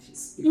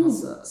opportunities,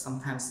 because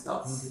sometimes the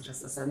opportunity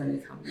just suddenly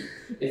come in.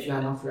 If you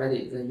are not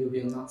ready, then you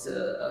will not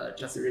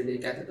just really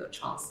get the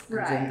chance, and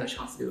then the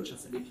chance will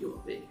just leave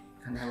you away.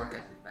 You can never get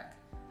it back.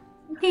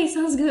 Okay,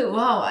 sounds good.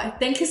 Wow,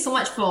 thank you so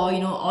much for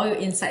all your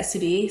insights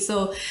today.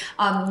 So,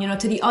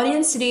 to the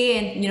audience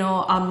today,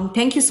 and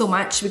thank you so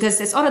much, because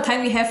that's all the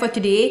time we have for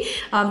today.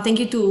 Thank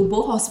you to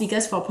both our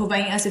speakers for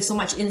providing us with so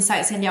much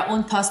insights and their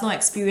own personal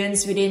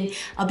experience within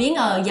being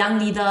a young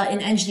leader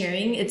in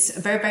engineering. It's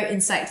very, very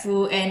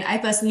insightful, and I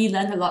personally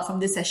learned a lot from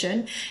this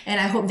session. And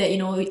I hope that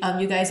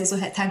you guys also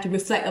had time to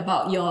reflect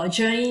about your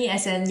journey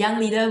as a young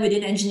leader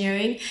within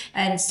engineering,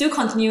 and still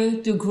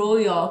continue to grow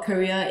your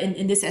career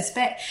in this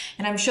aspect.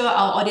 And I'm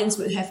sure our audience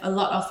would have a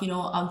lot of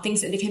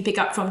things that they can pick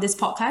up from this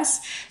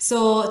podcast.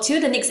 So till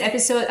the next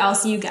episode, I'll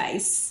see you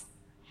guys.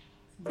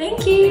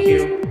 Thank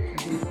you.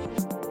 Thank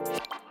you.